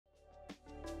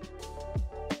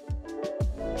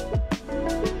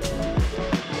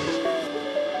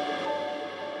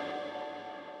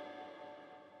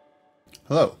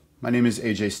My name is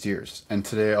AJ Steers, and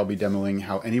today I'll be demoing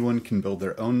how anyone can build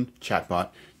their own chatbot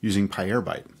using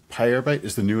PyAirbyte. PyAirbyte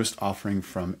is the newest offering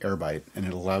from Airbyte, and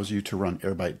it allows you to run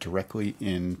Airbyte directly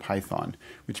in Python,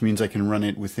 which means I can run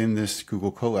it within this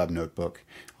Google Colab notebook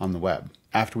on the web.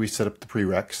 After we set up the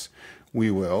prereqs,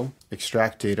 we will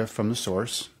extract data from the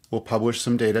source, we'll publish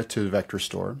some data to the vector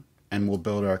store, and we'll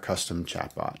build our custom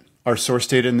chatbot. Our source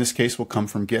data in this case will come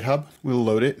from GitHub. We'll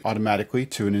load it automatically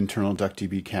to an internal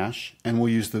DuckDB cache, and we'll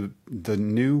use the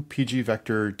new PG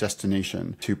vector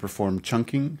destination to perform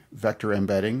chunking, vector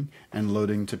embedding, and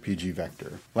loading to PG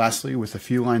vector. Lastly, with a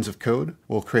few lines of code,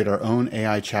 we'll create our own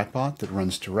AI chatbot that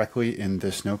runs directly in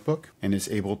this notebook and is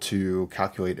able to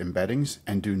calculate embeddings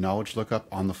and do knowledge lookup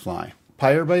on the fly.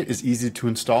 PyAirbyte is easy to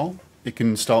install. It can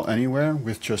install anywhere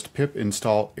with just pip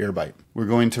install Airbyte. We're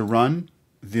going to run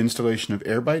the installation of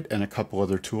Airbyte and a couple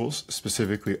other tools,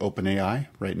 specifically OpenAI,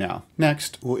 right now.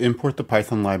 Next, we'll import the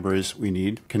Python libraries we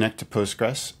need, connect to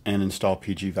Postgres, and install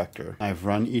pgvector. I've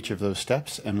run each of those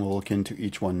steps, and we'll look into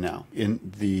each one now.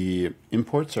 The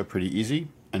imports are pretty easy,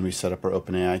 and we set up our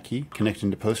OpenAI key. Connecting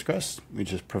to Postgres, we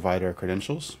just provide our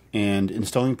credentials. And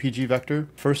installing pgvector,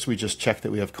 first we just check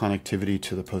that we have connectivity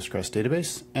to the Postgres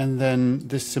database, and then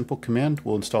this simple command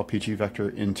will install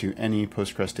pgvector into any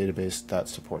Postgres database that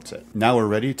supports it. Now we're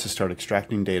ready to start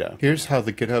extracting data. Here's how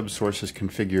the GitHub source is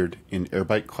configured in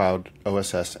Airbyte Cloud,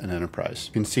 OSS, and Enterprise.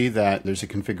 You can see that there's a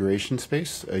configuration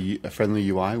space, a friendly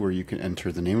UI where you can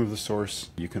enter the name of the source,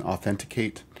 you can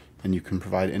authenticate, and you can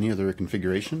provide any other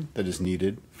configuration that is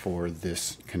needed for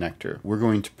this connector. We're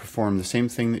going to perform the same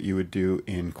thing that you would do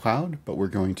in cloud, but we're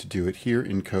going to do it here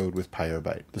in code with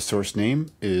PyAirbyte. The source name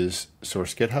is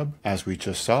source GitHub. As we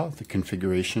just saw, the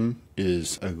configuration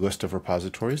is a list of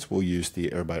repositories. We'll use the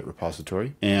Airbyte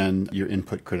repository and your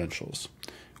input credentials.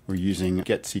 We're using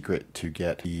getSecret to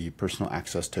get the personal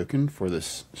access token for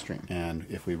this string. And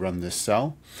if we run this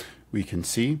cell, we can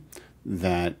see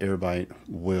that Airbyte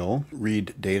will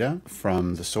read data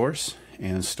from the source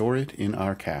and store it in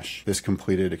our cache. This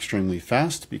completed extremely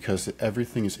fast because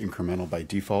everything is incremental by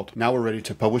default. Now we're ready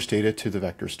to publish data to the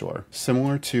vector store.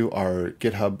 Similar to our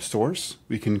GitHub source,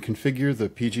 we can configure the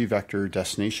PG vector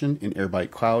destination in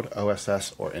Airbyte Cloud,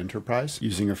 OSS, or Enterprise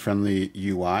using a friendly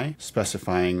UI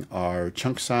specifying our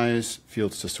chunk size,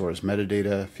 fields to store as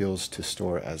metadata, fields to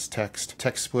store as text,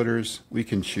 text splitters. We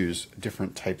can choose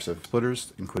different types of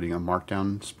splitters, including a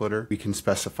markdown splitter. We can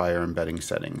specify our embedding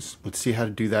settings. Let's see how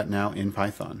to do that now in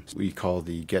Python. We call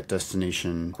the get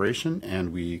destination operation,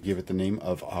 and we give it the name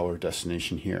of our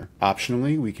destination here.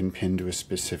 Optionally, we can pin to a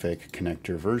specific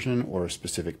connector version or a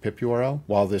specific pip URL.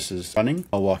 While this is running,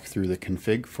 I'll walk through the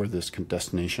config for this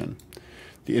destination.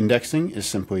 The indexing is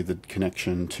simply the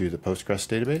connection to the Postgres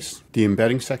database. The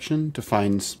embedding section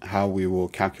defines how we will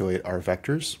calculate our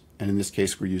vectors, and in this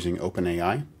case we're using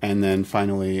OpenAI. And then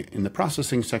finally, in the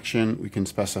processing section, we can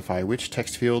specify which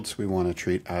text fields we want to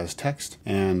treat as text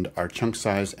and our chunk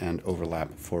size and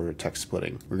overlap for text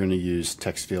splitting. We're going to use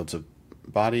text fields of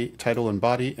body, title and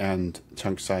body, and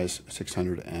chunk size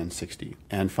 660.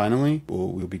 And finally,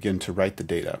 we'll begin to write the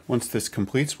data. Once this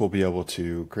completes, we'll be able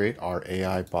to create our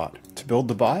AI bot. To build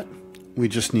the bot, we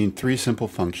just need three simple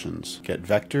functions: get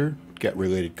vector, get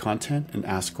related content, and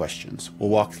ask questions. We'll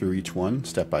walk through each one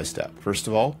step by step. First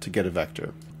of all, to get a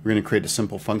vector, we're going to create a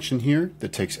simple function here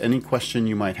that takes any question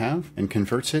you might have and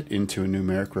converts it into a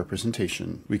numeric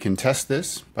representation. We can test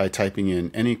this by typing in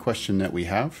any question that we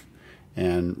have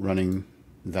and running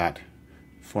that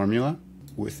formula.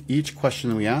 With each question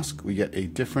that we ask, we get a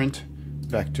different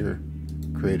vector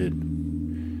created.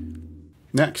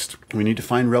 Next, we need to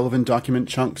find relevant document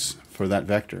chunks for that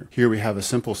vector. Here we have a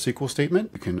simple SQL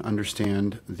statement. We can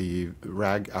understand the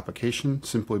RAG application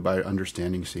simply by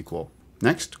understanding SQL.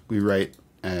 Next, we write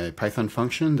a Python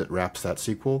function that wraps that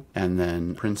SQL and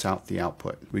then prints out the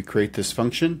output. We create this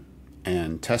function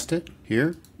and test it.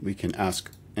 Here we can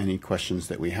ask any questions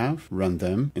that we have, run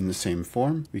them in the same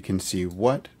form. We can see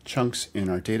what chunks in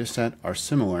our data set are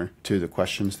similar to the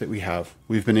questions that we have.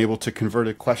 We've been able to convert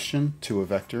a question to a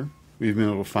vector. We've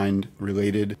been able to find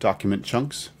related document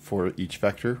chunks for each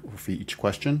vector or for each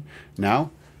question.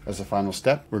 Now, as a final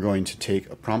step, we're going to take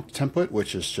a prompt template,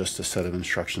 which is just a set of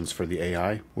instructions for the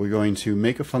AI. We're going to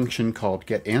make a function called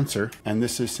getAnswer, and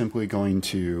this is simply going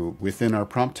to, within our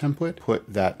prompt template,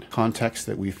 put that context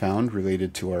that we found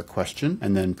related to our question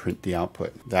and then print the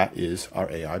output. That is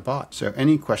our AI bot. So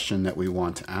any question that we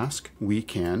want to ask, we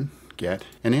can get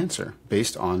an answer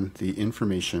based on the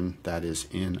information that is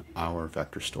in our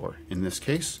vector store. In this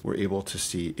case, we're able to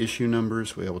see issue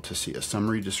numbers, we're able to see a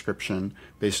summary description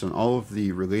based on all of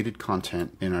the related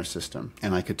content in our system.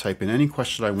 And I could type in any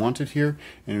question I wanted here,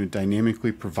 and it would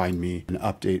dynamically provide me an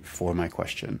update for my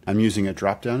question. I'm using a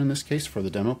drop-down in this case for the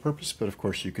demo purpose, but of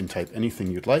course you can type anything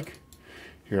you'd like.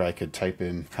 Here I could type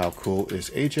in, how cool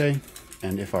is AJ?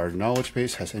 And if our knowledge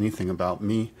base has anything about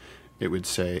me, it would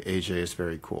say AJ is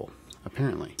very cool,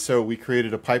 apparently. So we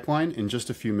created a pipeline in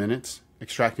just a few minutes,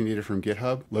 extracting data from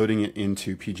GitHub, loading it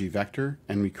into PG Vector,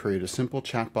 and we create a simple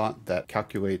chatbot that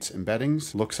calculates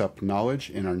embeddings, looks up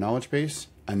knowledge in our knowledge base,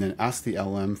 and then asks the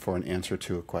LM for an answer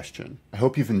to a question. I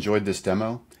hope you've enjoyed this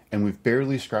demo, and we've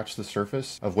barely scratched the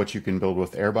surface of what you can build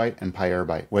with Airbyte and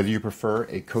PyAirbyte. Whether you prefer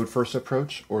a code-first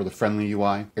approach or the friendly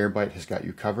UI, Airbyte has got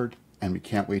you covered, and we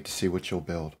can't wait to see what you'll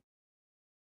build.